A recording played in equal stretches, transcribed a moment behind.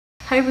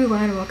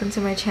everyone, welcome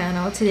to my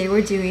channel. Today we're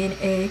doing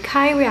a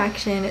Kai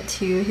reaction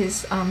to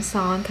his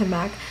song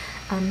comeback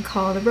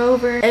called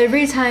Rover.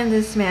 Every time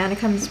this man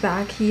comes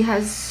back, he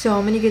has so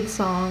many good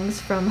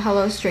songs, from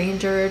Hello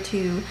Stranger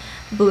to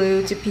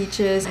Blue to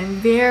Peaches. I'm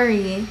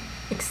very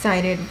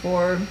excited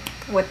for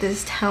what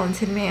this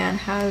talented man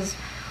has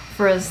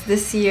for us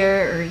this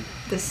year, or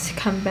this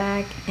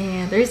comeback.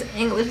 And there's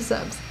English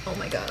subs. Oh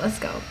my god, let's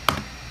go.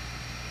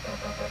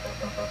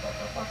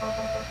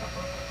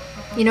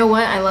 You know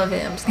what? I love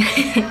it. I'm just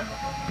kidding.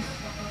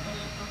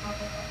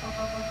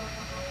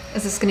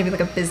 Is this gonna be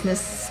like a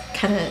business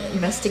kind of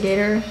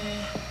investigator?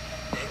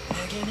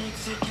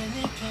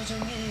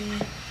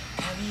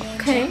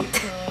 Okay.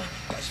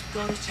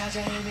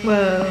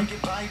 Whoa.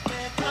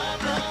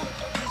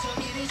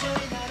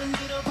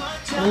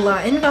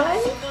 Latin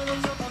vibe?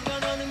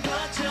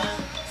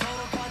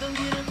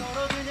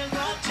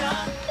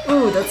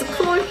 Ooh, that's a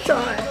cool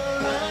shot.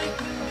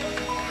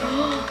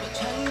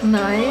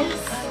 Nice.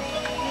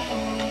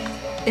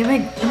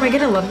 Am I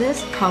gonna love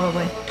this?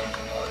 Probably.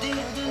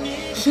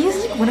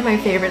 He's like one of my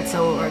favorite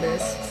solo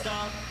artists.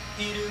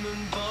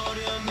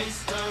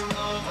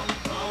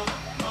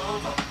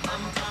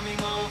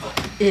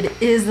 It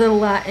is the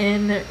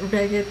Latin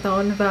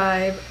reggaeton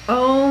vibe.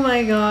 Oh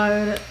my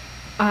god.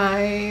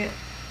 I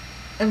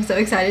am so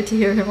excited to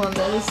hear him on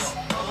this.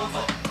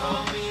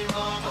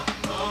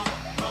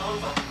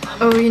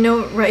 Oh, you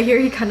know, right here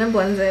he kind of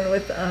blends in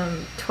with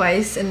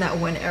Twice in that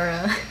one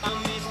era.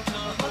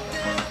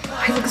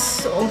 He looks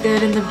so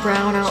good in the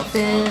brown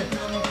outfit.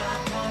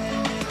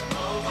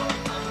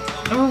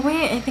 Oh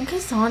wait, I think I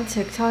saw on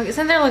TikTok,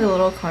 isn't there like a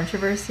little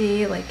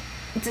controversy? Like,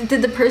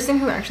 did the person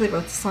who actually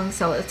wrote the song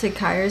sell it to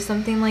Kai or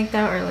something like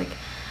that? Or like,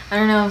 I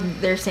don't know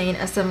if they're saying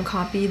SM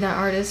copied that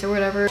artist or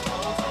whatever.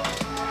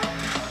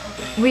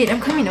 Wait, I'm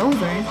coming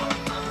over.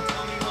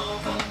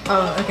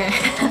 Oh, okay.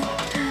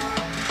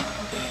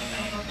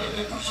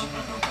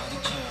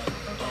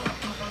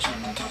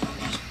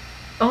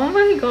 Oh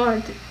my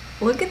god.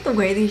 Look at the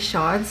way these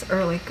shots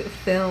are like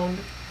filmed.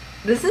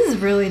 This is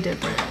really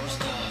different.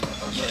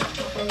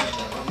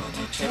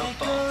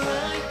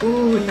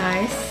 Ooh,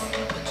 nice.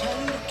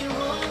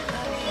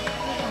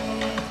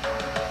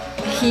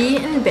 He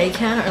and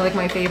Bacon are like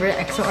my favorite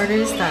EXO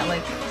artists that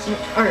like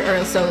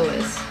are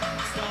soloists.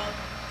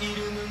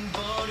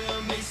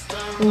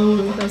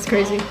 Ooh, that's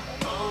crazy.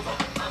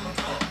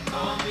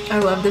 I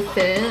love the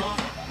fit.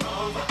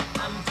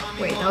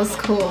 Wait, that was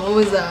cool. What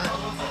was that?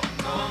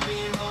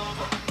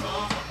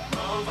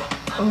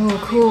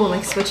 Oh, cool,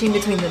 like switching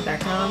between the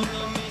background.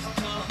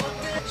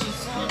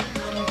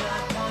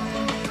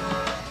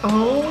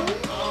 Oh.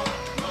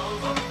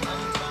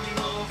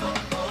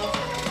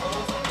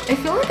 I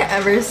feel like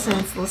ever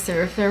since Le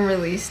Sserafim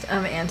released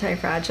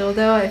Anti-Fragile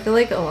though, I feel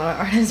like a lot of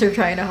artists are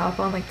trying to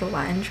hop on like the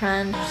Latin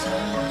trend,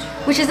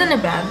 which isn't a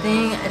bad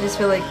thing. I just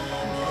feel like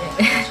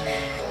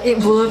it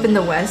blew up in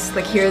the West,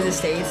 like here in the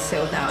States,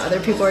 so now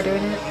other people are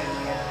doing it.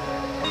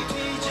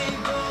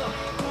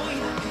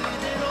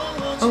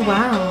 Oh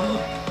wow.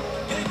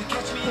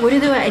 What do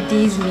the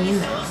IDs mean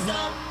though?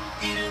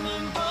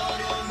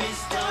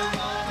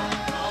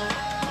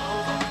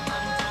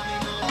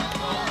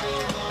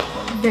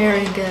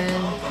 Very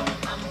good.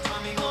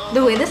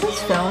 The way this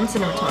is filmed,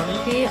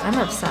 cinematography, I'm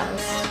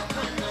obsessed.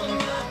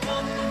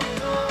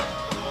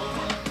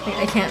 Like,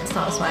 I can't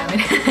stop smiling.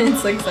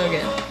 It's like so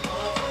good.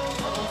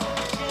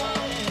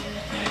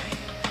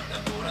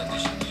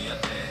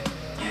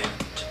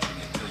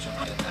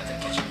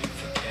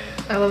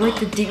 I love like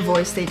the deep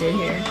voice they did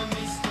here.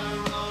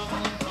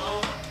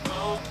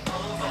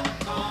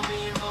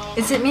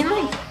 Is it mean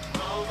like,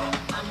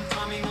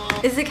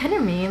 is it kind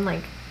of mean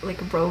like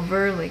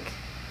Rover, like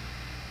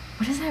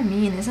what does that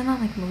mean? Isn't that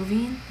like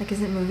moving? Like,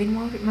 is it moving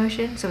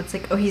motion? So it's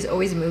like, oh, he's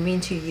always moving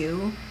to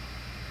you?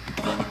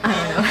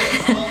 I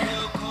don't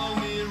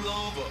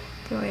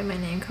know. Go away my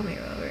name, call me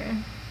Rover.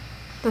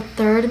 The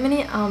third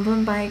mini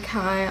album by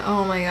Kai.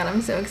 Oh my god,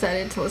 I'm so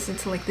excited to listen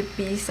to like the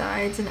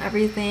B-sides and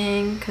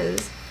everything,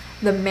 because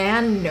the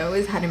man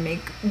knows how to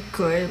make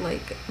good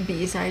like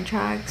B-side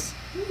tracks.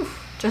 Oof.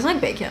 Just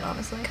like Bacon,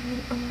 honestly.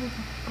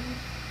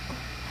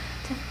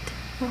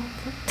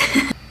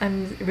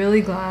 I'm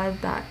really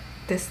glad that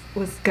this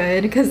was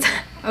good, because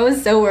I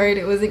was so worried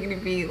it wasn't gonna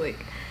be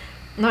like,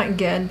 not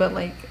good, but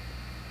like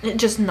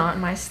just not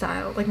my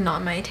style, like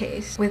not my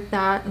taste. With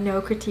that,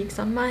 no critiques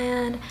on my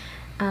end,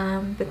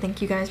 but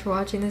thank you guys for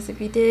watching this if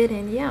you did,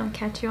 and yeah, I'll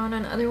catch you on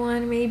another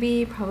one,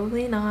 maybe,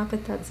 probably not,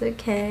 but that's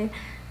okay.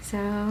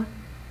 So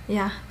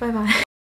yeah, bye bye.